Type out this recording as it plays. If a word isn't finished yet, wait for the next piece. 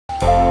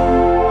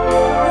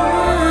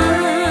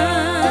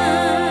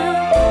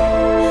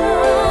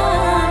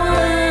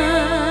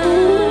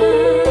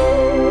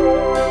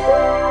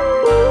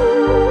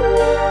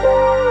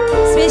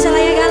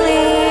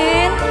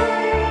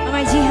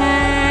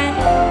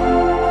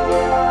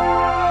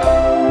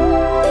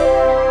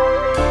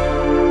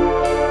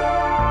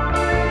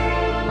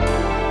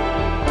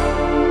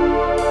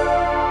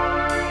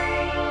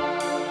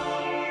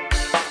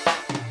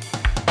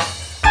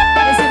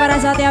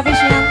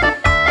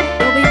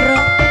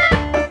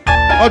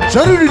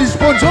acara ini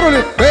disponsor oleh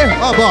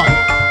Abang.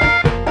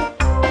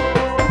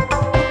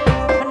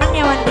 Menang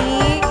ya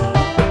Wandi.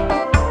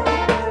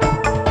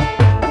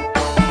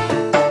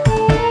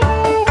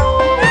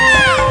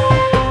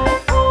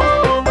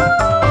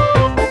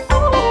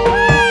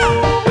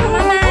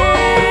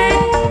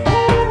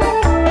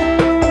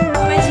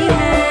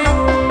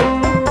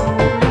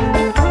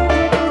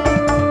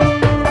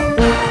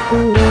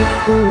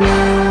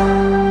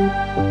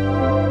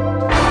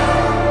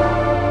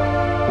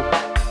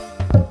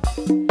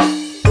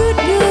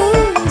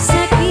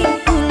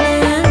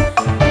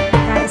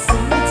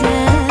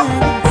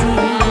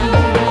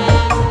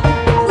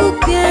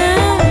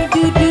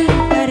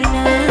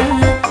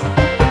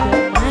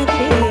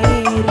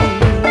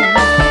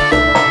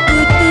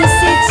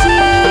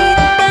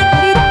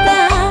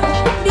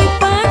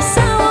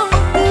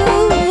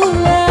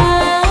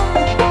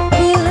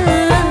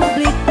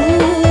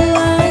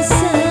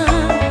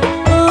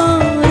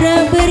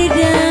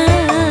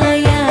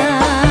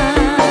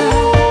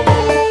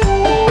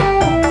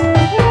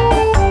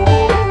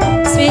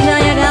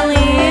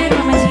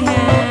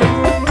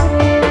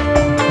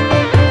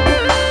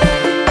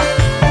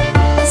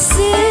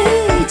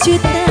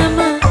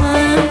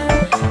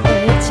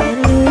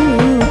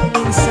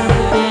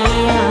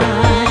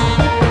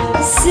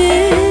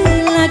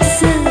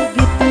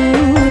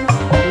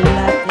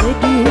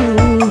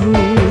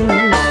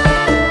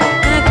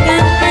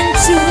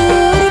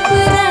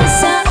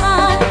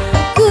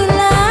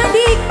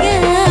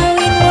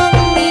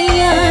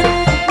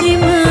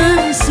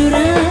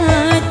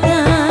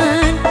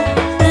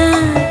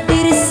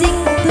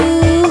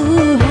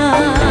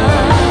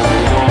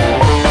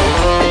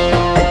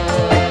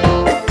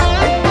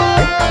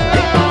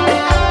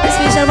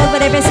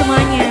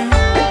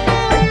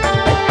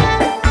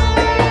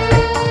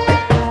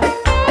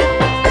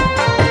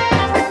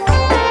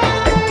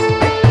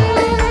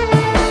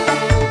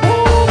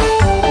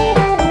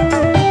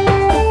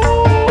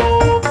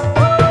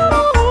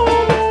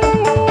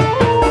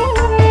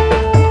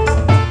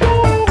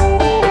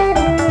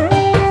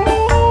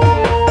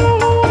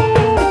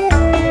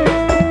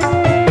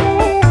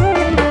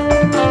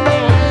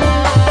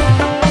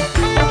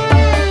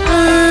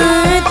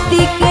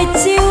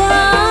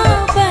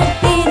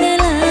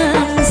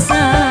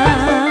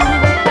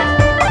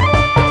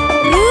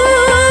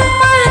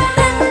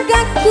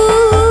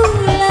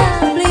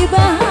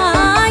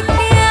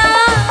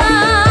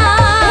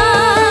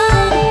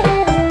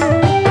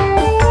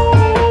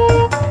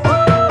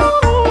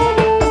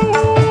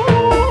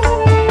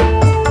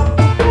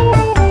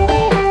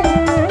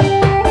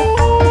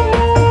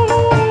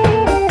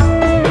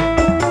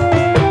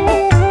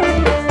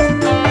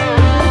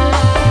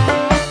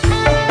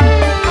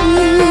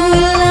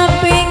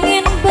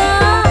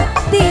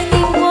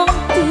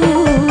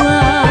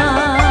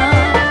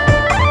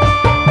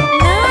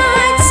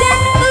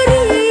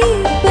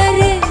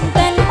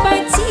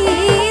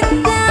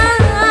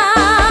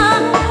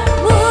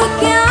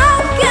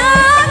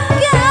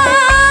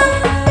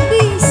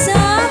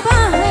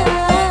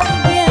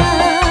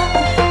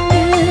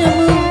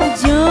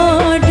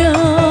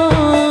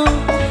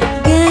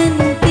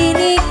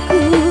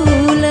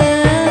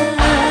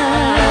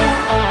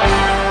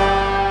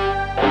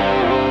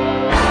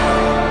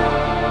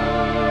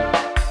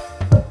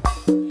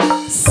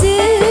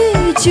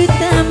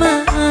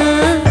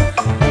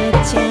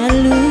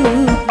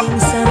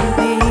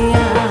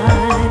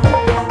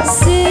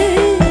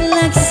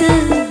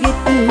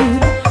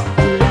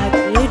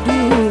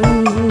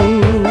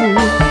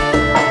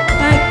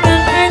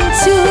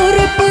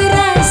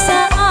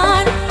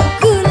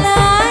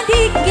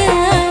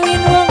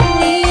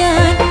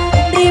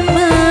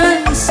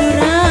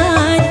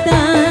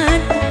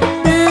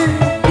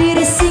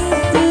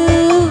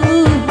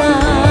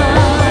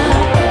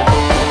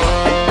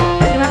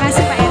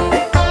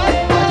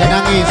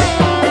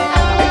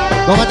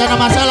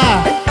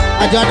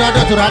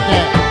 Aja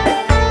suratnya.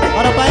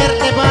 Para Pak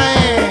RT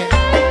baik.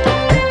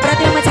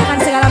 Berarti memecahkan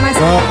segala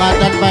masalah.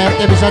 Kokatan Pak RT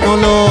bisa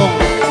nolong.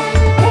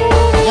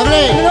 Ya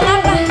beli. Nolong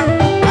apa?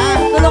 Hah?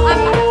 Nolong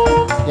apa?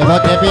 Ya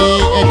buat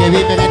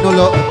Dewi pengen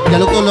dulu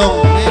jaluk tolong.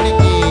 Ini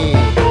ki.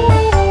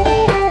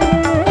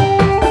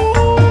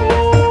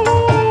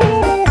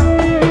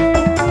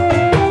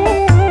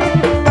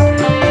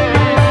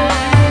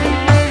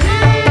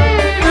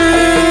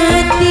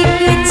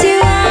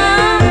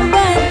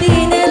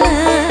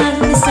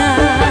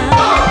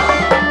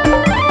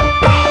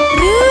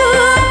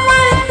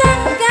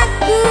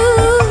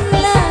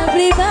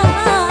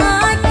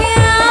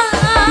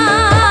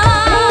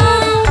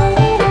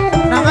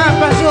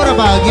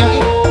 Bahagia ki.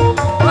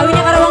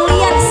 Kawinnya karo wong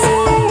liyan.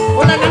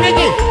 Oh nanang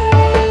iki.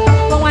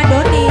 Wong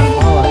wadone.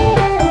 Oh waduh.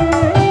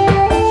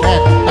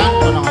 Setan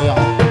menang ayo.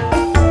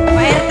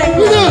 Pak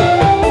RT.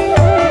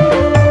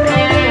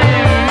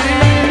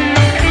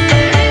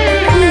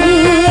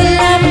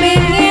 Kula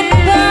pengen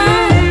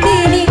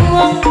batini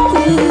wong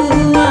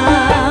tua.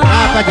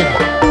 Apa jeneng?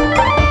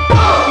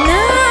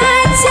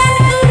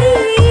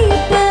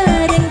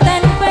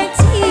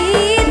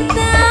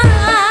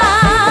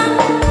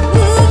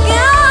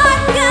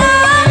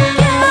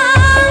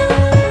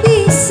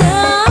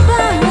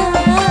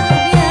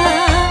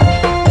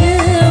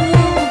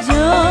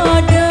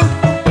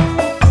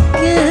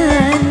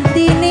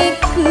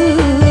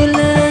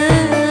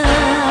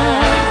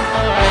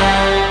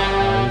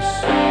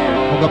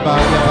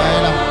 bahagia bae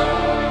lah.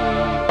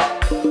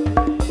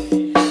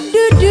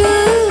 Dudu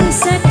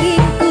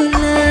saking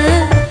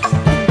kula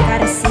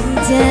ingkar sing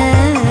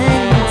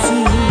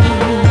janji,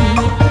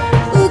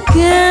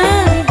 uga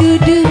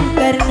dudu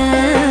karena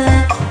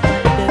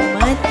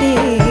pandang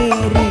materi.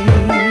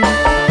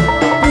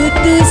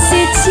 Putus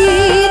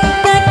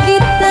cinta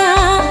kita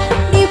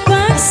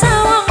dipaksa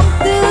wong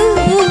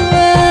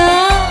tua,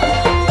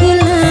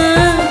 kula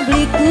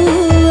beli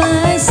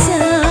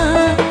kuasa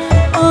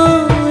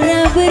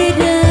ora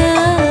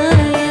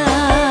berdaya.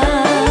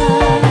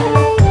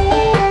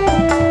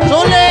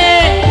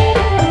 Sulit.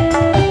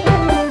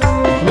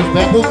 Terus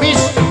bae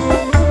kumis.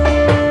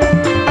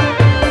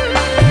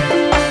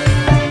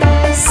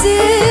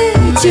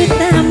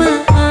 Sejuta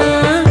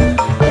maaf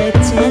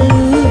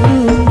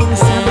terjalung ning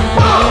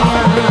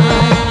sampeyan,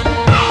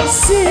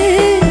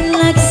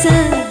 selaksa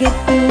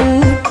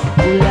getun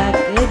kula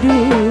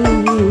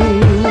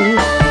kedut.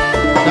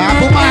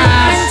 Aku mas.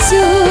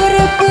 Hancur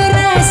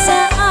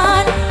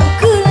perasaan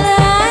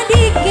kula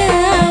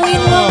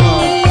digawin wong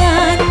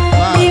liyan,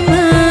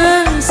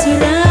 limang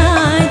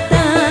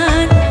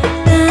suratan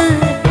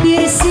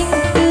takdir sing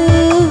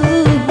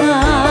Tuhan.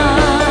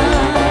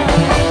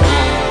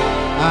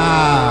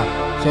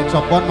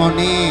 Saxophone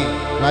moni,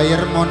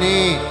 player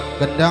moni,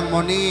 gendang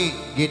moni,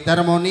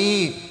 gitar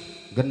moni,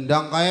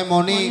 gendang kae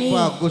moni,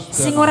 bagus.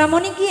 Sing ora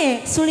moni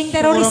ki suling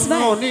teroris bae.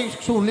 Moni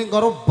suling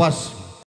karo bass